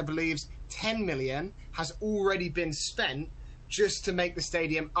 Michael Eisner believes £10 million has already been spent just to make the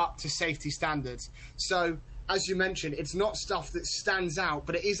stadium up to safety standards. So, as you mentioned, it's not stuff that stands out,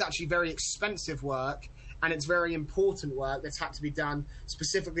 but it is actually very expensive work, and it's very important work that's had to be done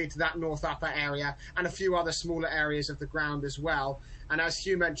specifically to that North Upper area and a few other smaller areas of the ground as well. And as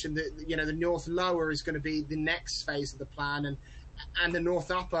Hugh mentioned, the North Lower is going to be the next phase of the plan, and the North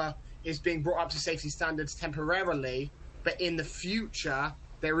Upper is being brought up to safety standards temporarily, but in the future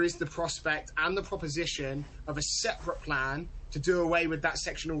there is the prospect and the proposition of a separate plan to do away with that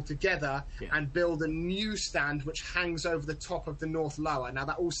section altogether and build a new stand which hangs over the top of the North Lower. Now,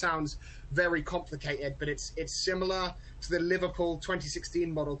 that all sounds very complicated, but it's similar to the Liverpool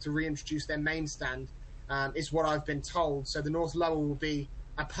 2016 model to reintroduce their main stand, is what I've been told. So the North Lower will be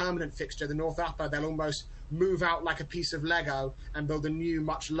a permanent fixture. The North Upper, they'll almost move out like a piece of Lego and build a new,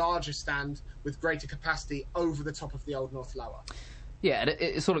 much larger stand with greater capacity over the top of the old North Lower. Yeah,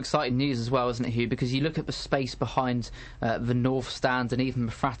 it's all exciting news as well, isn't it, Hugh? Because you look at the space behind the North Stand and even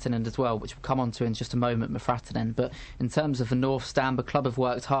the Fratton end as well, which we'll come on to in just a moment, the Fratton end. But in terms of the North Stand, the club have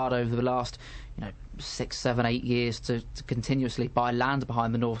worked hard over the last 6, 7, 8 years to continuously buy land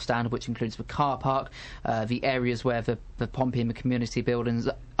behind the North Stand, which includes the car park, the areas where the Pompey and the community buildings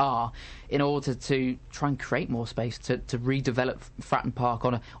are, in order to try and create more space to redevelop Fratton Park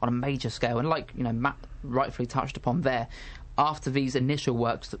on a major scale. And like Matt rightfully touched upon there, after these initial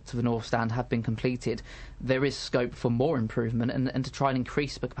works to the North Stand have been completed, there is scope for more improvement and to try and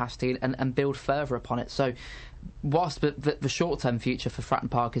increase the capacity and build further upon it. So whilst the short-term future for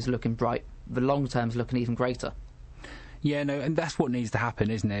Fratton Park is looking bright, the long-term is looking even greater. Yeah, no, and that's what needs to happen,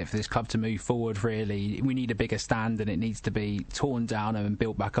 isn't it, for this club to move forward, really. We need a bigger stand and it needs to be torn down and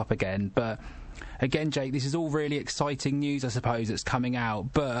built back up again. But again, Jake, this is all really exciting news, I suppose, that's coming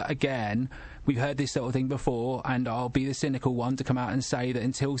out. But again, we've heard this sort of thing before, and I'll be the cynical one to come out and say that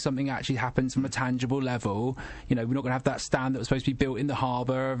until something actually happens from a tangible level, we're not going to have that stand that was supposed to be built in the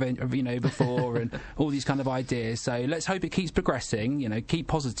harbour, before, and all these kind of ideas. So let's hope it keeps progressing, keep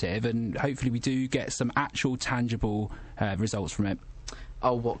positive, and hopefully we do get some actual tangible results from it.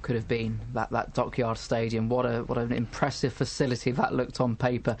 Oh, what could have been that Dockyard Stadium. What an impressive facility that looked on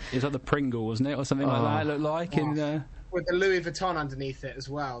paper. It was like the Pringle, wasn't it, or something like that, it looked like. Oh. With the Louis Vuitton underneath it as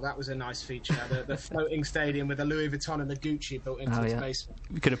well. That was a nice feature. The floating stadium with the Louis Vuitton and the Gucci built into its basement.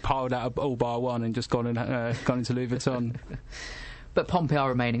 We could have piled out all bar one and just gone into Louis Vuitton. But Pompey are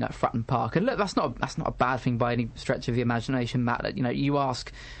remaining at Fratton Park. And look, that's not a bad thing by any stretch of the imagination, Matt. You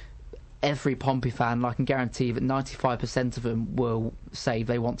ask every Pompey fan, I can guarantee that 95% of them will say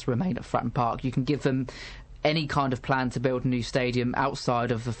they want to remain at Fratton Park. You can give them any kind of plan to build a new stadium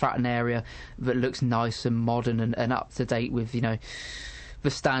outside of the Fratton area that looks nice and modern and up to date with the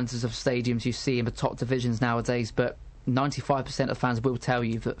standards of stadiums you see in the top divisions nowadays, but 95% of fans will tell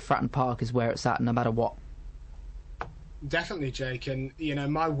you that Fratton Park is where it's at no matter what. Definitely, Jake. And,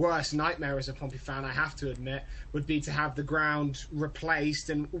 my worst nightmare as a Pompey fan, I have to admit, would be to have the ground replaced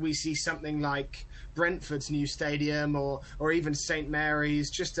and we see something like Brentford's new stadium or even St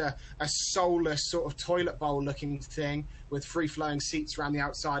Mary's, just a soulless sort of toilet bowl looking thing with free-flowing seats around the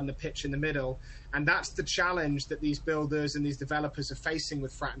outside and a pitch in the middle. And that's the challenge that these builders and these developers are facing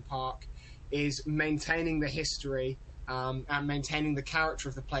with Fratton Park, is maintaining the history and maintaining the character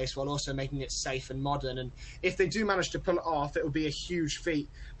of the place while also making it safe and modern. And if they do manage to pull it off, it will be a huge feat.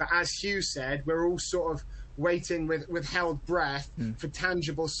 But as Hugh said, we're all sort of waiting with held breath for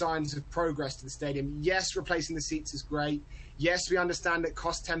tangible signs of progress to the stadium. Yes, replacing the seats is great. Yes, we understand it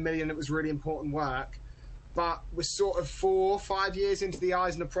cost 10 million. It was really important work. But we're sort of 4 or 5 years into the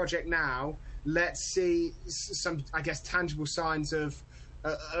Eisner project now. Let's see some, I guess, tangible signs of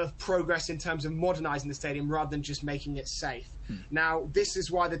progress in terms of modernising the stadium rather than just making it safe. Now, this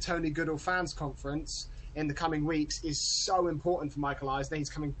is why the Tony Goodall Fans Conference in the coming weeks is so important for Michael Eisner. He's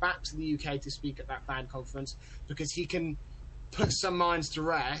coming back to the UK to speak at that fan conference because he can put some minds to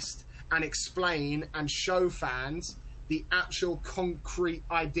rest and explain and show fans the actual concrete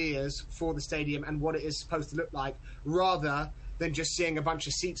ideas for the stadium and what it is supposed to look like, rather than just seeing a bunch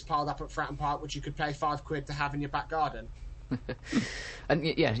of seats piled up at Fratton Park which you could pay £5 to have in your back garden. And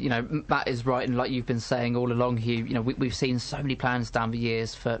yeah, Matt is right, and like you've been saying all along, Hugh, we've seen so many plans down the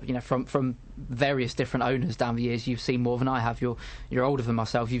years for, from various different owners down the years. You've seen more than I have. You're older than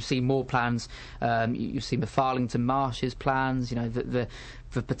myself. You've seen more plans. You've seen the Farlington Marshes plans.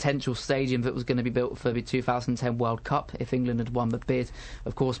 The potential stadium that was going to be built for the 2010 World Cup if England had won the bid.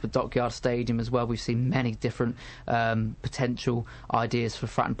 Of course, the Dockyard Stadium as well. We've seen many different potential ideas for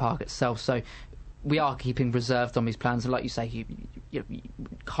Fratton Park itself. So we are keeping reserved on these plans, and like you say, you're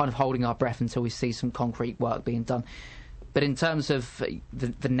kind of holding our breath until we see some concrete work being done. But in terms of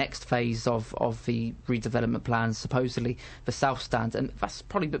the next phase of the redevelopment plans, supposedly the South Stand, and that's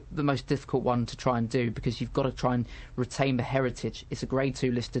probably the most difficult one to try and do, because you've got to try and retain the heritage. It's a Grade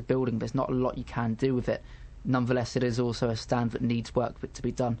 2 listed building. There's not a lot you can do with it. Nonetheless, it is also a stand that needs work to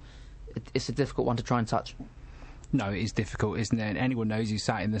be done. It's a difficult one to try and touch. No, it is difficult, isn't it? And anyone knows who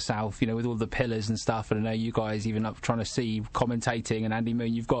sat in the south, with all the pillars and stuff. And I know you guys even up trying to see commentating, and Andy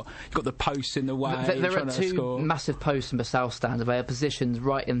Moon, you've got the posts in the way. There are two massive posts in the south stand. They are positioned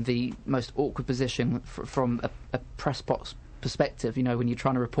right in the most awkward position from a press box perspective. When you're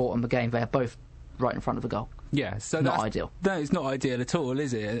trying to report on the game, they are both right in front of the goal. Yeah, so not ideal. No, it's not ideal at all,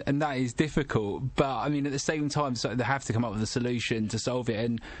 is it? And that is difficult. But I mean, at the same time, so they have to come up with a solution to solve it.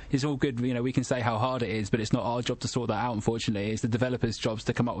 And it's all good. We can say how hard it is, but it's not our job to sort that out. Unfortunately, it's the developers' jobs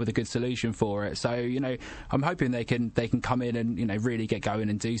to come up with a good solution for it. So I'm hoping they can come in and really get going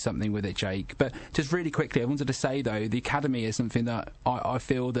and do something with it, Jake. But just really quickly, I wanted to say though, the academy is something that I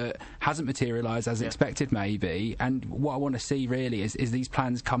feel that hasn't materialised as expected, maybe. And what I want to see really is these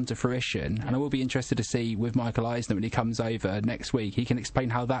plans come to fruition. Yeah. And I will be interested to see with Michael Eisner when he comes over next week, he can explain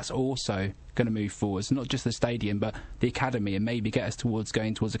how that's also going to move forwards, not just the stadium but the academy, and maybe get us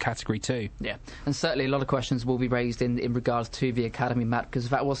going towards a category 2. Yeah, and certainly a lot of questions will be raised in regards to the academy, Matt, because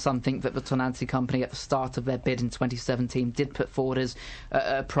that was something that the Tonantzy company at the start of their bid in 2017 did put forward as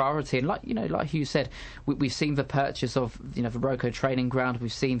a priority. And like Hugh said, we've seen the purchase of the Roko training ground,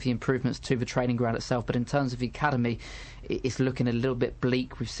 we've seen the improvements to the training ground itself, but in terms of the academy, it's looking a little bit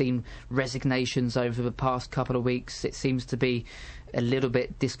bleak. We've seen resignations over the past couple of weeks. It seems to be a little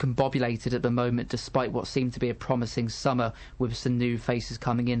bit discombobulated at the moment, despite what seemed to be a promising summer with some new faces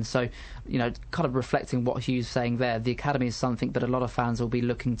coming in. So, kind of reflecting what Hugh's saying there, the academy is something that a lot of fans will be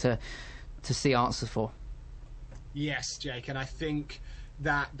looking to see answers for. Yes, Jake, and I think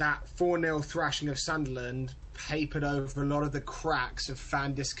that 4-0 thrashing of Sunderland papered over a lot of the cracks of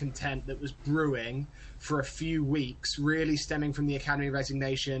fan discontent that was brewing for a few weeks, really stemming from the academy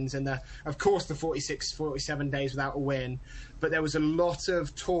resignations and of course the 47 days without a win. But there was a lot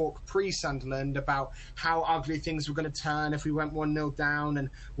of talk pre-Sunderland about how ugly things were going to turn if we went 1-0 down, and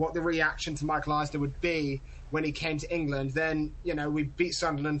what the reaction to Michael Eisner would be when he came to England. Then, we beat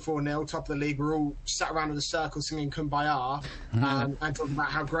Sunderland 4-0, top of the league. We're all sat around in a circle singing Kumbaya and talking about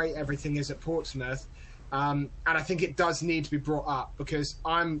how great everything is at Portsmouth. And I think it does need to be brought up, because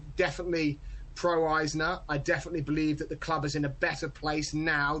I'm definitely pro-Eisner. I definitely believe that the club is in a better place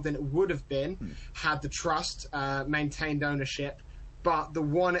now than it would have been had the trust maintained ownership. But the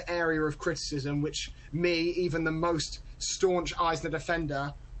one area of criticism which even the most staunch Eisner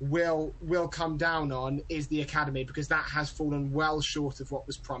defender, will come down on is the academy, because that has fallen well short of what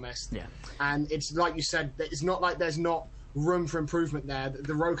was promised. Yeah. And it's like you said, it's not like there's not room for improvement there.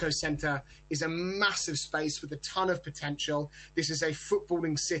 The Roko Centre is a massive space with a ton of potential. This is a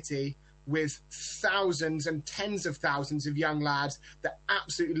footballing city with thousands and tens of thousands of young lads that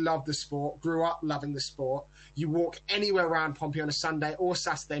absolutely love the sport, grew up loving the sport. You walk anywhere around Pompey on a Sunday or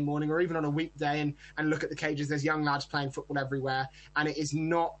Saturday morning or even on a weekday and look at the cages, there's young lads playing football everywhere, and it is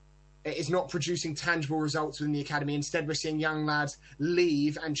not producing tangible results within the academy. Instead, we're seeing young lads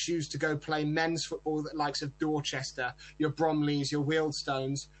leave and choose to go play men's football, the likes of Dorchester, your Bromleys, your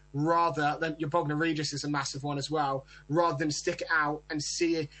Wealdstones, rather than your Bognor Regis is a massive one as well, rather than stick it out and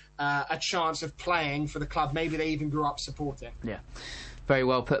see a chance of playing for the club. Maybe they even grew up supporting. Yeah. Very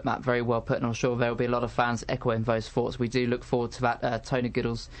well put, Matt, very well put, and I'm sure there will be a lot of fans echoing those thoughts. We do look forward to that Tony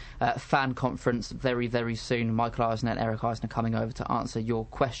Goodall's fan conference very, very soon. Michael Eisner and Eric Eisner coming over to answer your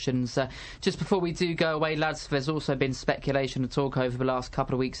questions. Just before we do go away, lads, there's also been speculation and talk over the last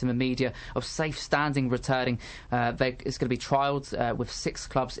couple of weeks in the media of Safe Standing returning. It's going to be trialled with 6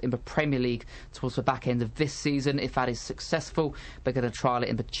 clubs in the Premier League towards the back end of this season. If that is successful, they're going to trial it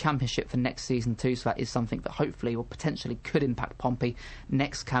in the Championship for next season too, so that is something that hopefully or potentially could impact Pompey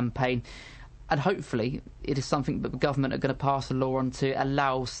next campaign, and hopefully it is something that the government are going to pass a law on to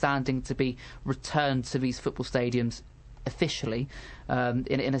allow standing to be returned to these football stadiums officially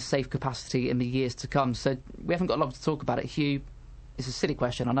in a safe capacity in the years to come. So we haven't got a lot to talk about it. Hugh, it's a silly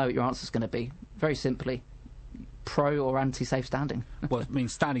question, I know what your answer is going to be. Very simply, pro or anti-safe standing? Well, I mean,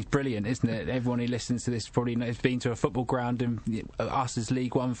 standing's brilliant, isn't it? Everyone who listens to this probably has been to a football ground, and us as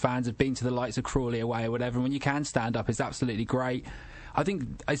League One fans have been to the likes of Crawley away or whatever, and when you can stand up, it's absolutely great. I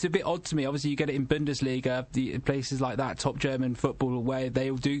think it's a bit odd to me. Obviously, you get it in Bundesliga, the places like that, top German football, where they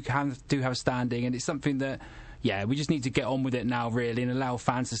do have standing, and it's something that, yeah, we just need to get on with it now, really, and allow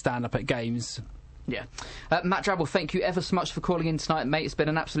fans to stand up at games. Yeah. Matt Drabble, thank you ever so much for calling in tonight, mate. It's been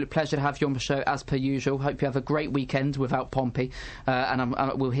an absolute pleasure to have you on the show, as per usual. Hope you have a great weekend without Pompey, and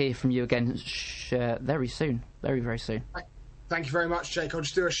we'll hear from you again very soon. Very, very soon. Thank you very much, Jake. I'll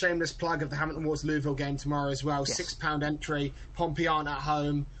just do a shameless plug of the Hampton Wars Louisville game tomorrow as well. Yes. £6 entry. Pompey aren't at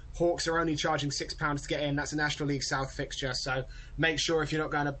home. Hawks are only charging £6 to get in. That's a National League South fixture. So make sure if you're not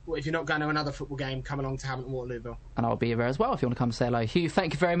going to another football game, come along to Hampton Wars Louisville. And I'll be there as well if you want to come say hello. Hugh,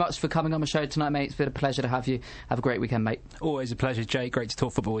 thank you very much for coming on the show tonight, mate. It's been a pleasure to have you. Have a great weekend, mate. Always a pleasure, Jake. Great to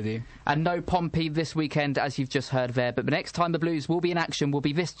talk football with you. And no Pompey this weekend, as you've just heard there. But the next time the Blues will be in action will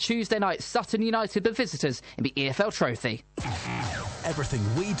be this Tuesday night. Sutton United, the visitors, in the EFL Trophy. Everything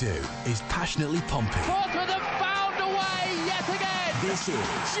we do is passionately Pompey. Portsmouth have found a way yet again. This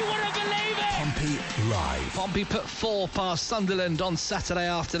is... You wouldn't believe it. Pompey Live. Pompey put 4 past Sunderland on Saturday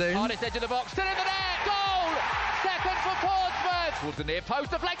afternoon. Hardest edge of the box, still in the net. Goal! Second for Portsmouth. Towards the near post,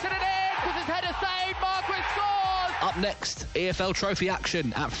 deflected it in. With his header saved, Marquis scores. Up next, EFL Trophy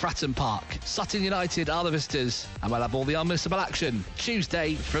action at Fratton Park. Sutton United are the visitors, and we'll have all the unmissable action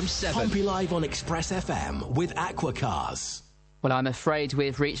Tuesday from 7. Pompey Live on Express FM with Aqua Cars. Well, I'm afraid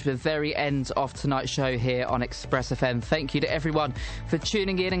we've reached the very end of tonight's show here on Express FM. Thank you to everyone for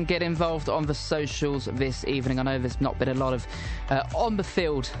tuning in and getting involved on the socials this evening. I know there's not been a lot of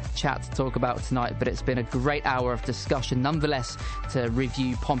on-the-field chat to talk about tonight, but it's been a great hour of discussion nonetheless to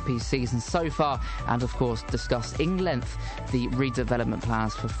review Pompey's season so far and, of course, discuss in length the redevelopment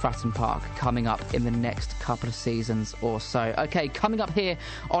plans for Fratton Park coming up in the next couple of seasons or so. OK, coming up here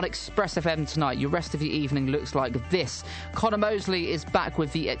on Express FM tonight, your rest of your evening looks like this. Connor Mosley is back with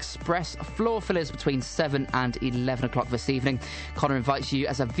the Express floor fillers between 7 and 11 o'clock this evening. Connor invites you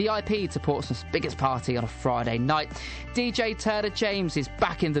as a VIP to Portsmouth's biggest party on a Friday night. DJ Turner James is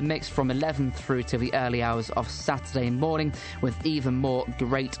back in the mix from 11 through to the early hours of Saturday morning with even more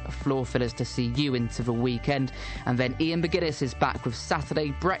great floor fillers to see you into the weekend. And then Ian McGuinness is back with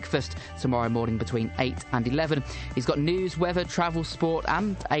Saturday breakfast tomorrow morning between 8 and 11. He's got news, weather, travel, sport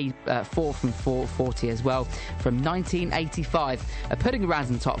and a 4 from 4:40 as well from 1985. A Pudding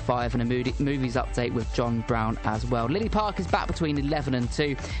Random Top 5 and a movies update with John Brown as well. Lily Park is back between 11 and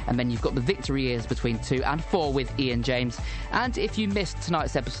 2, and then you've got the Victory Years between 2 and 4 with Ian James. And if you missed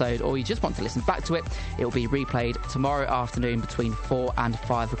tonight's episode or you just want to listen back to it, it will be replayed tomorrow afternoon between 4 and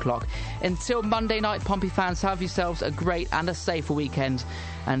 5 o'clock. Until Monday night, Pompey fans, have yourselves a great and a safe weekend.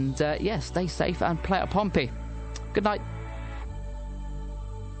 And stay safe and play at Pompey. Good night.